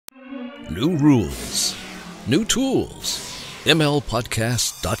new rules, new tools.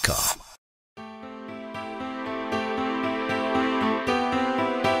 MLPodcast.com.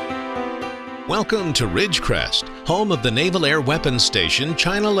 Welcome to Ridgecrest, home of the Naval Air Weapons Station,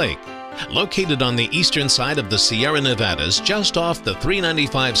 China Lake. Located on the eastern side of the Sierra Nevadas, just off the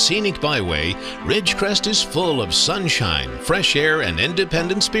 395 scenic byway, Ridgecrest is full of sunshine, fresh air, and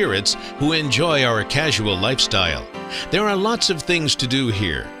independent spirits who enjoy our casual lifestyle. There are lots of things to do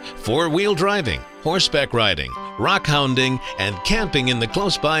here: four-wheel driving, horseback riding, rock hounding, and camping in the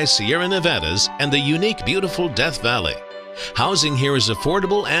close-by Sierra Nevadas and the unique, beautiful Death Valley. Housing here is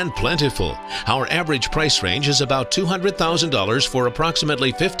affordable and plentiful. Our average price range is about $200,000 for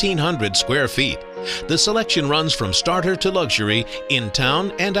approximately 1,500 square feet. The selection runs from starter to luxury, in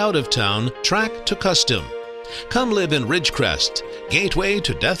town and out of town, track to custom. Come live in Ridgecrest, gateway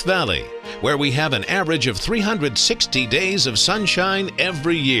to Death Valley, where we have an average of 360 days of sunshine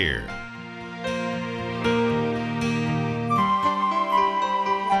every year.